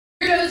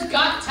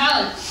got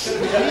talent.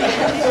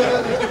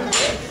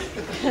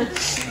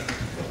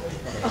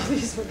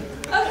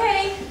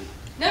 Okay,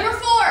 number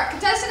 4,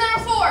 contestant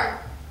number 4.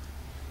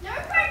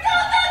 Number 4, go,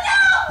 go, go!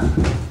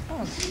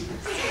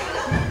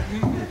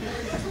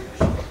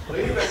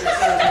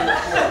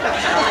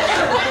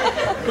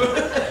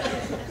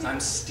 I'm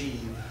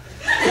Steve.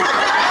 Number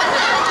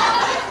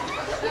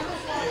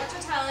 4, what's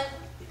your talent?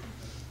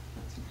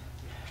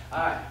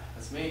 Hi,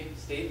 that's me,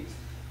 Steve.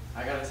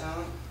 I got a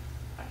talent.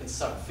 I can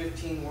suck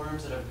 15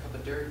 worms out of a cup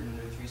of dirt in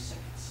under 3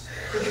 seconds.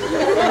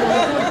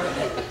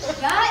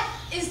 That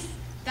is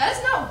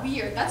not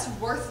weird. That's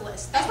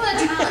worthless. That's not a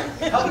talent.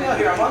 Help me out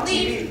here. I'm on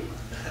Leave. TV.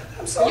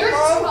 I'm sorry, You're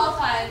Mom.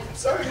 disqualified. I'm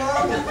sorry,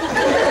 Mom. Number 5.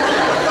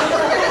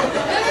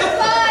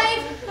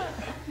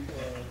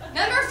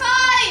 Number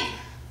 5.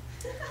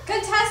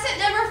 Contestant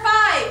number 5.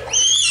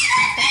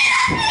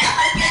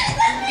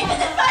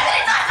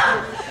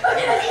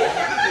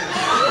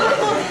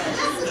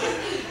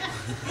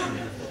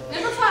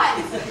 Number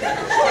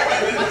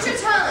 5. What's your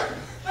talent?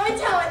 My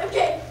talent,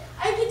 okay.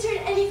 I can turn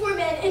any 4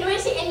 men, and when I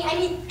say any, I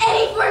mean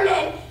any 4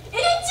 men into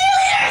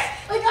cheerleaders!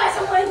 Like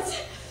awesome ones.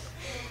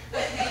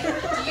 Okay.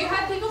 Do you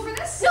have people for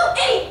this? No,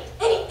 any.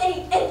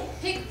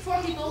 Pick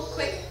 4 people,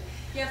 quick.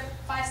 You have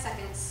 5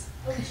 seconds.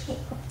 Okay.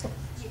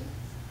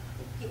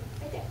 You,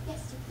 right there.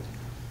 Yes,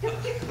 you.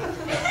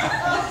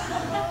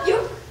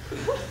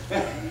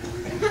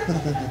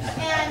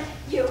 And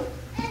you.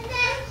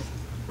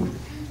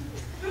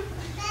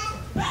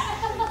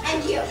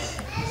 And you.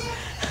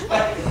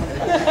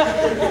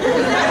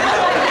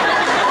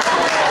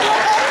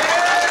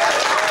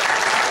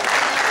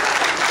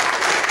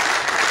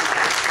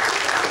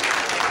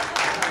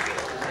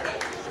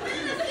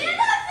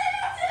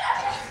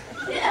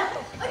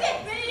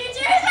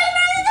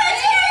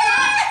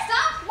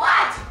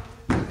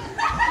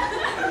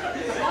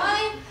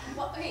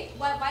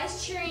 Why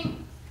is cheering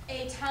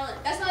a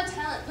talent? That's not a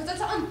talent, because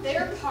that's on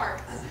their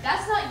part.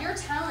 That's not your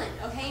talent,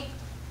 okay?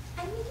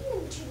 I'm making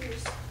them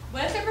cheerleaders.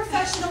 What if they're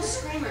professional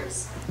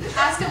screamers?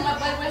 Ask them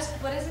what is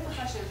the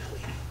profession?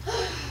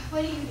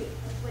 What do you do?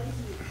 What did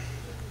you do?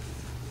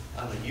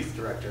 I'm a youth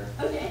director.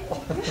 Okay.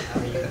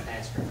 I'm a youth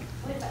pastor.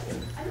 What about you?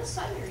 I'm a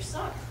signer,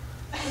 sock.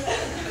 I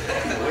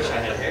wish I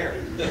had hair.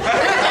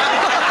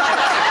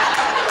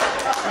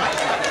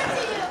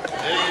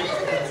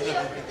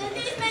 Then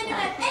these men don't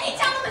have any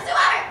talent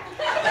whatsoever.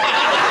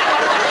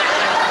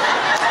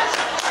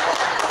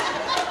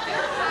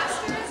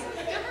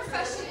 Your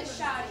profession is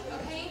shoddy,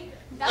 okay?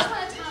 That's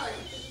not a talent.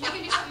 You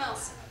can do something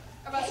else.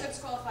 Or else you're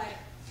disqualified.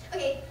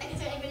 Okay, I can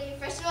turn anybody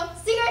professional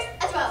singers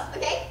as well,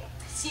 okay?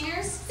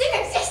 Seniors?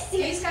 Singers, yes,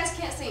 singers. These guys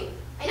can't sing.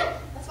 I know,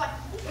 that's why.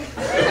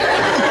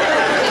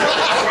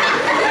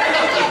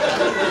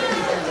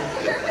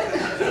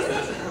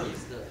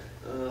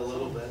 A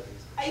little bit.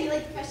 Are you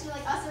like professional,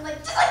 like awesome, like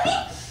just like me?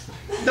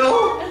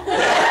 No!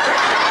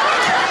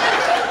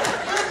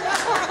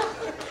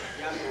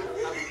 Yeah, I'm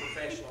a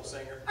professional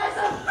singer.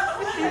 Awesome.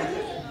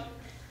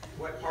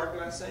 What part do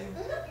I sing?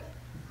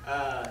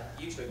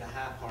 Usually the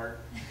high part.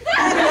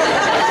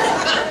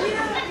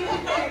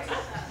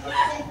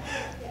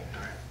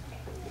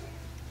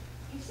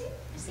 You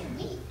sing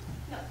me.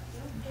 No,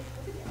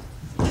 over there.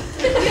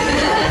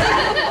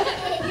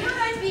 You don't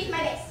have to be my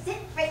bass. Sit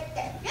right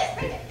there. Yes,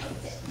 right there.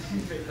 Sit.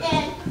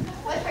 And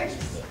what part should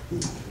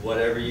you sing?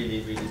 Whatever you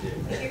need me to do.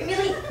 You're gonna be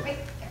lead right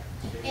there.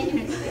 And you're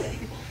gonna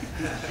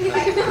be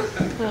right there.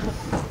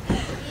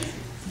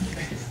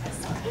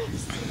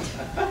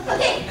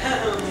 Okay.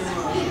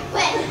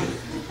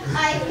 When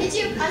I hit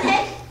you on the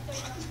head,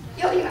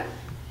 you open your mouth.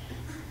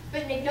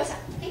 But make no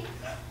sound, okay?